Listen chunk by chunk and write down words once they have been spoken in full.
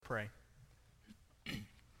pray.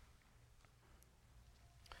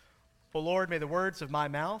 O Lord, may the words of my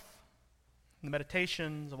mouth and the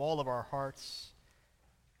meditations of all of our hearts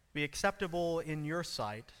be acceptable in your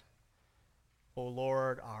sight, O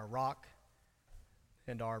Lord, our rock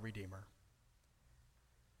and our Redeemer.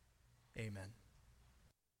 Amen.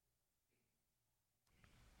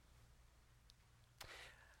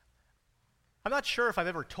 I'm not sure if I've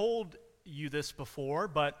ever told you this before,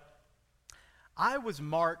 but I was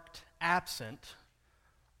marked absent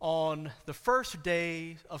on the first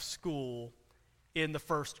day of school in the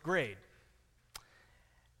first grade.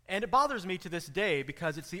 And it bothers me to this day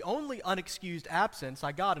because it's the only unexcused absence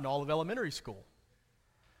I got in all of elementary school.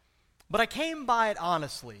 But I came by it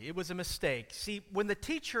honestly. It was a mistake. See, when the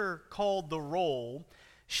teacher called the roll,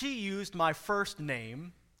 she used my first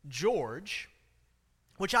name, George,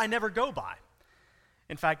 which I never go by.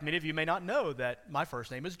 In fact, many of you may not know that my first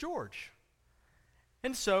name is George.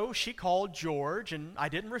 And so she called George, and I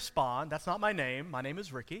didn't respond. That's not my name. My name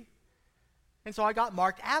is Ricky. And so I got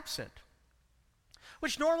marked absent,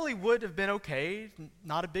 which normally would have been okay,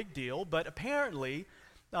 not a big deal, but apparently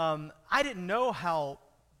I didn't know how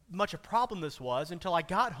much a problem this was until I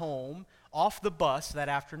got home off the bus that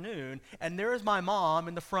afternoon, and there's my mom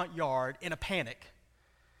in the front yard in a panic.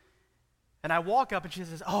 And I walk up, and she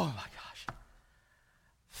says, "Oh my gosh,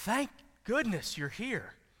 thank goodness you're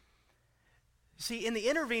here." See, in the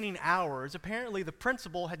intervening hours, apparently the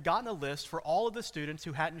principal had gotten a list for all of the students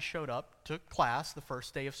who hadn't showed up to class the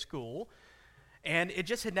first day of school, and it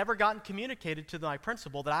just had never gotten communicated to my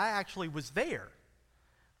principal that I actually was there,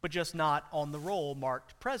 but just not on the roll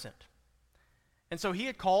marked present. And so he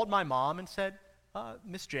had called my mom and said,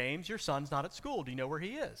 "Miss James, your son's not at school. Do you know where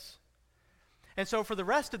he is?" And so for the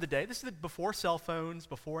rest of the day, this is before cell phones,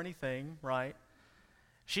 before anything, right?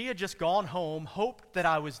 She had just gone home, hoped that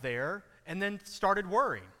I was there, and then started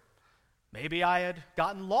worrying. Maybe I had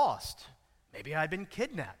gotten lost. Maybe I had been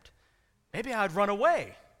kidnapped. Maybe I had run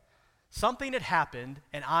away. Something had happened,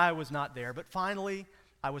 and I was not there. But finally,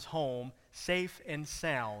 I was home, safe and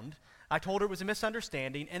sound. I told her it was a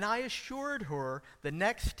misunderstanding, and I assured her the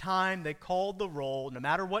next time they called the roll, no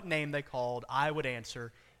matter what name they called, I would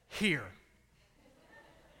answer, "Here."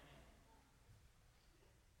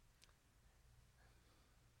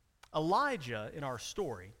 Elijah, in our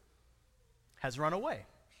story, has run away.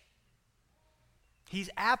 He's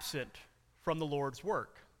absent from the Lord's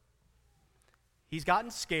work. He's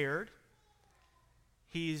gotten scared.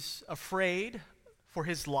 He's afraid for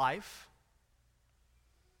his life.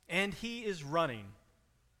 And he is running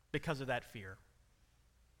because of that fear.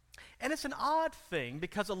 And it's an odd thing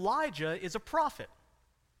because Elijah is a prophet.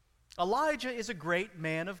 Elijah is a great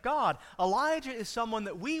man of God. Elijah is someone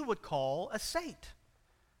that we would call a saint,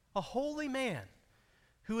 a holy man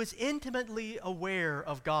who is intimately aware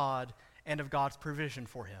of God and of God's provision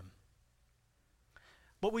for him.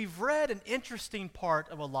 But we've read an interesting part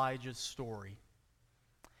of Elijah's story.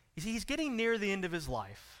 You see, he's getting near the end of his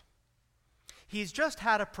life. He's just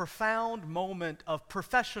had a profound moment of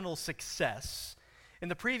professional success. In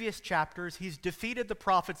the previous chapters, he's defeated the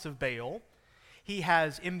prophets of Baal. He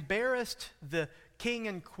has embarrassed the king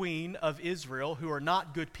and queen of Israel, who are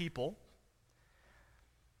not good people.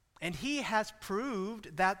 And he has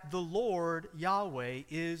proved that the Lord, Yahweh,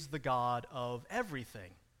 is the God of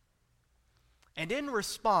everything. And in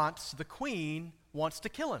response, the queen wants to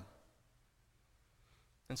kill him.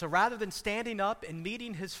 And so rather than standing up and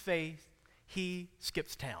meeting his fate, he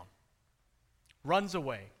skips town, runs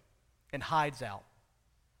away, and hides out.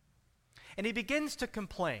 And he begins to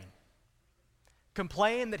complain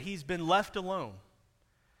that he's been left alone.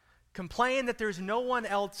 Complain that there's no one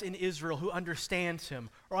else in Israel who understands him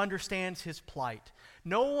or understands his plight.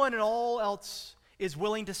 No one at all else is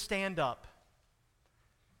willing to stand up.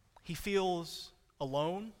 He feels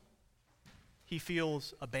alone. He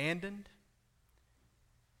feels abandoned.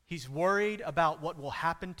 He's worried about what will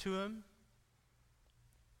happen to him.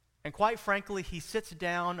 And quite frankly, he sits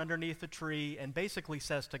down underneath a tree and basically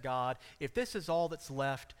says to God, "If this is all that's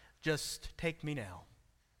left, just take me now."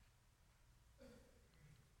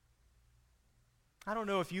 I don't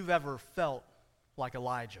know if you've ever felt like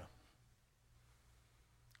Elijah.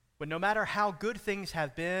 But no matter how good things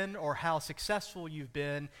have been or how successful you've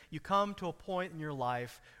been, you come to a point in your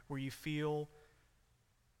life where you feel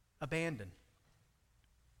abandoned.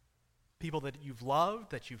 People that you've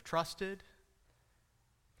loved, that you've trusted.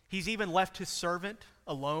 He's even left his servant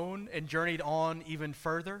alone and journeyed on even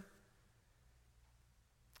further.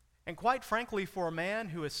 And quite frankly, for a man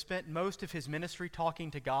who has spent most of his ministry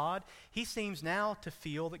talking to God, he seems now to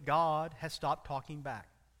feel that God has stopped talking back.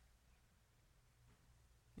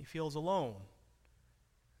 He feels alone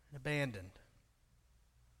and abandoned.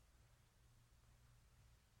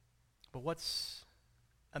 But what's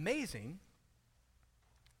amazing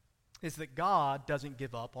is that God doesn't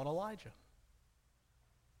give up on Elijah.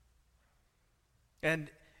 And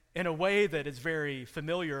in a way that is very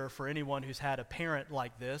familiar for anyone who's had a parent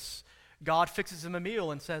like this, God fixes him a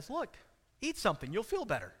meal and says, look, eat something, you'll feel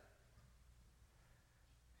better.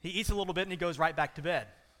 He eats a little bit and he goes right back to bed.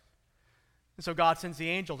 And so God sends the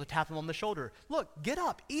angel to tap him on the shoulder. Look, get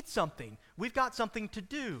up, eat something. We've got something to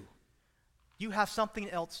do. You have something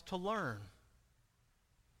else to learn.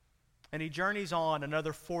 And he journeys on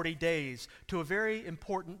another 40 days to a very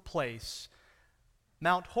important place,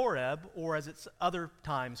 Mount Horeb, or as it's other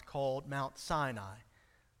times called, Mount Sinai,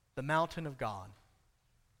 the mountain of God.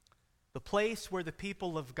 The place where the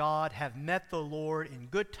people of God have met the Lord in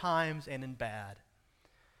good times and in bad.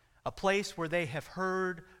 A place where they have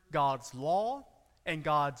heard God's law and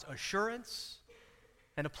God's assurance,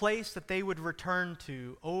 and a place that they would return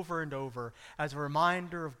to over and over as a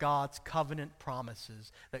reminder of God's covenant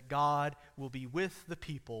promises, that God will be with the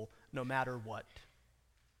people no matter what.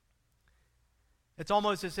 It's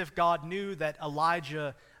almost as if God knew that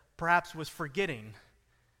Elijah perhaps was forgetting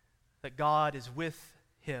that God is with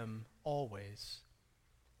him always,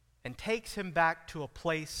 and takes him back to a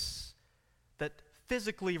place that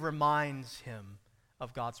physically reminds him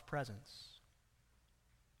of God's presence.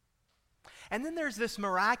 And then there's this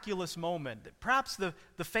miraculous moment, perhaps the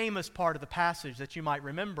famous part of the passage that you might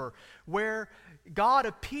remember, where God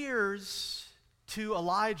appears to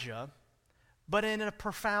Elijah, but in a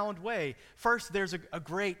profound way. First, there's a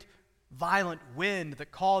great violent wind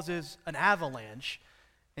that causes an avalanche,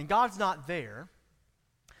 and God's not there.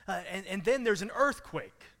 And then there's an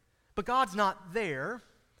earthquake, but God's not there.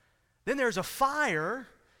 Then there's a fire,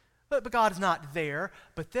 but God's not there.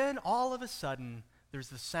 But then all of a sudden, there's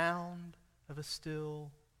the sound of a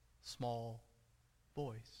still, small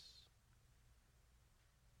voice.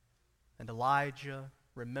 And Elijah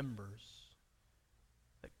remembers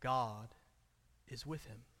that God is with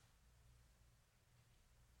him.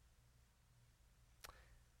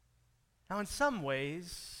 Now, in some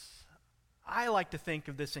ways, I like to think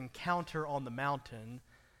of this encounter on the mountain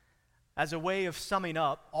as a way of summing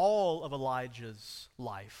up all of Elijah's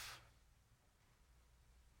life.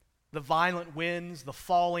 The violent winds, the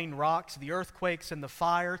falling rocks, the earthquakes, and the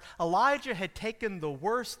fires. Elijah had taken the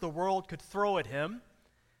worst the world could throw at him,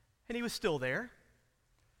 and he was still there.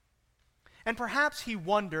 And perhaps he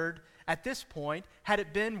wondered at this point, had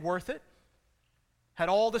it been worth it? Had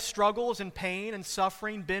all the struggles and pain and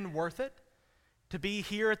suffering been worth it? To be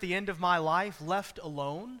here at the end of my life, left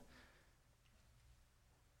alone?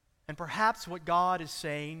 And perhaps what God is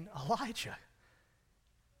saying, Elijah,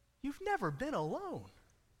 you've never been alone.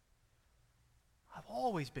 I've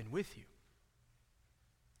always been with you.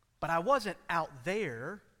 But I wasn't out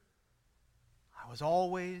there. I was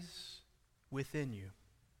always within you.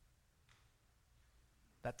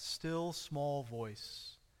 That still small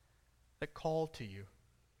voice that called to you,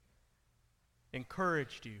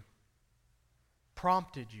 encouraged you,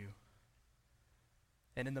 prompted you.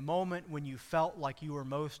 And in the moment when you felt like you were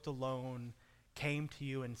most alone, came to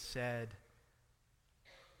you and said,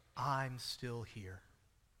 I'm still here.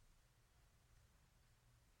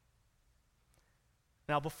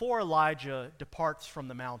 Now, before Elijah departs from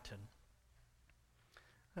the mountain,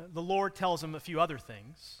 the Lord tells him a few other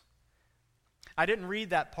things. I didn't read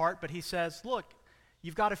that part, but he says, look,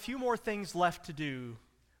 you've got a few more things left to do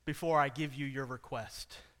before I give you your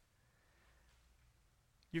request.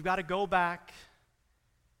 You've got to go back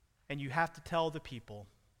and you have to tell the people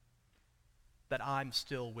that I'm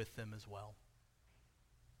still with them as well.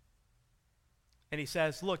 And he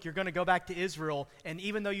says, look, you're going to go back to Israel, and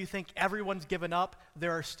even though you think everyone's given up,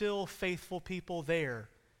 there are still faithful people there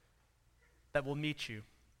that will meet you.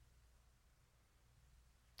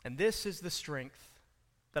 And this is the strength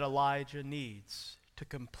that Elijah needs to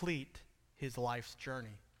complete his life's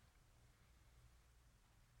journey.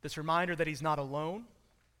 This reminder that he's not alone,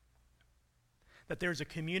 that there's a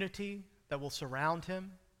community that will surround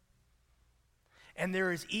him, and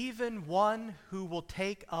there is even one who will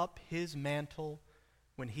take up his mantle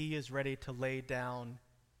when he is ready to lay down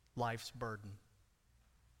life's burden.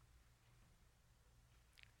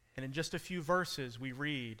 And in just a few verses, we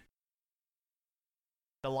read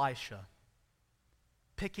Elisha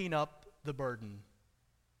picking up the burden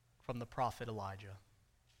from the prophet Elijah.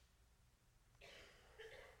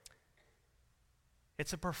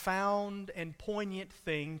 It's a profound and poignant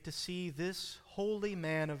thing to see this holy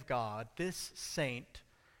man of God, this saint,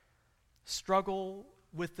 struggle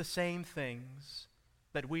with the same things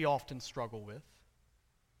that we often struggle with.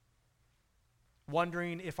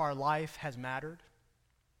 wondering if our life has mattered,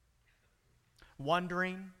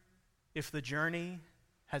 wondering if the journey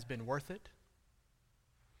has been worth it,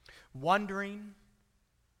 wondering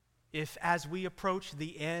if as we approach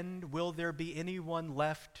the end, will there be anyone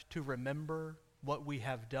left to remember what we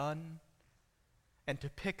have done and to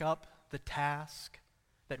pick up the task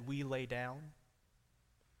that we lay down?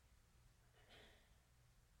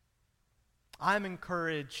 I'm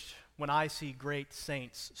encouraged when I see great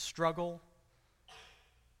saints struggle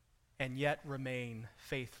and yet remain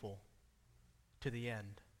faithful to the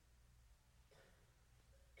end.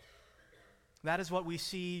 That is what we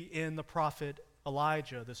see in the prophet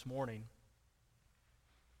Elijah this morning.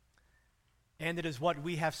 And it is what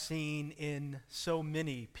we have seen in so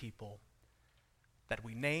many people that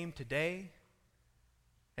we name today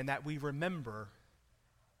and that we remember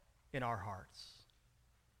in our hearts.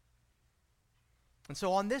 And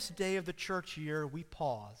so on this day of the church year, we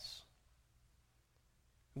pause.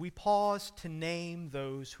 We pause to name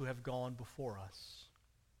those who have gone before us.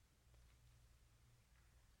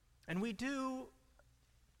 And we do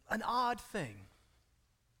an odd thing.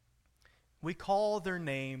 We call their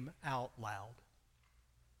name out loud.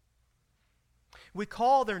 We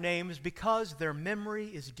call their names because their memory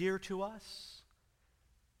is dear to us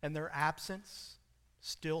and their absence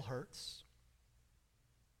still hurts.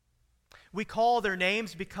 We call their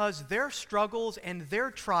names because their struggles and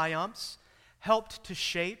their triumphs helped to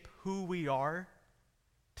shape who we are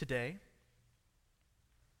today.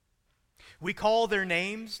 We call their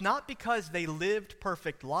names not because they lived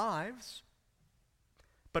perfect lives,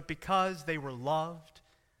 but because they were loved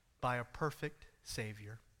by a perfect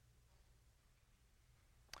Savior.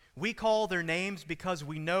 We call their names because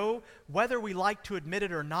we know, whether we like to admit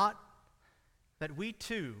it or not, that we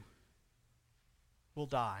too will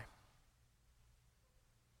die.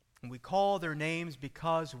 And we call their names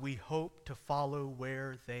because we hope to follow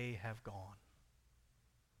where they have gone.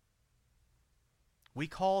 We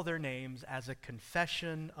call their names as a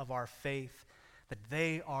confession of our faith that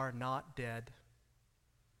they are not dead.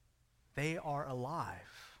 They are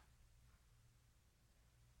alive.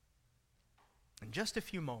 In just a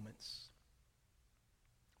few moments,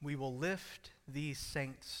 we will lift these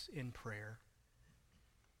saints in prayer.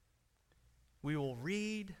 We will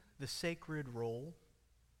read the sacred roll.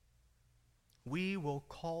 We will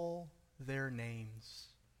call their names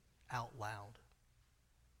out loud.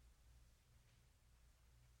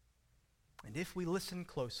 And if we listen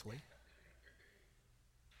closely,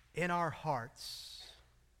 in our hearts,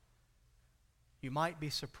 you might be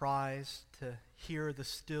surprised to hear the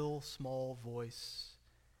still small voice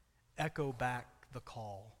echo back the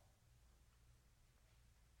call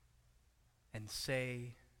and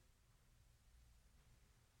say,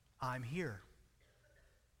 I'm here.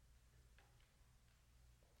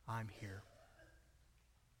 I'm here.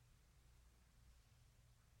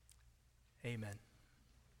 Amen.